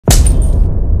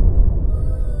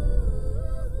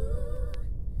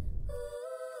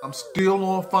I'm still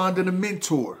on finding a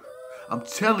mentor. I'm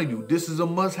telling you, this is a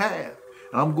must-have.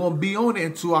 And I'm going to be on it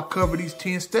until I cover these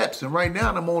 10 steps. And right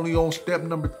now, I'm only on step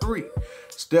number 3.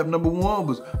 Step number 1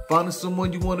 was finding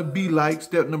someone you want to be like.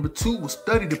 Step number 2 was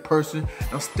study the person.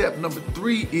 Now, step number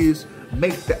 3 is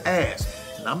make the ask.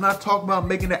 And I'm not talking about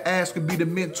making the ask to be the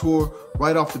mentor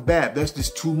right off the bat. That's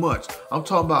just too much. I'm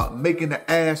talking about making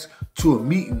the ask to a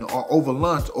meeting or over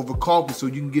lunch, over coffee, so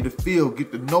you can get a feel,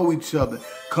 get to know each other,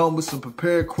 come with some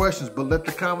prepared questions, but let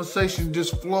the conversation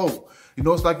just flow. You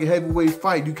know, it's like a heavyweight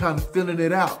fight. You kind of feeling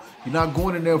it out. You're not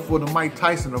going in there for the Mike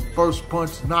Tyson, the first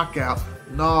punch knockout.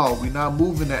 No, we're not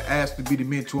moving that ask to be the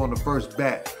mentor on the first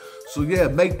bat. So yeah,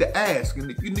 make the ask. And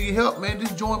if you need help, man,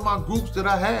 just join my groups that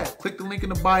I have. Click the link in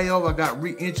the bio. I got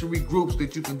re-entry groups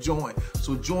that you can join.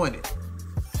 So join it.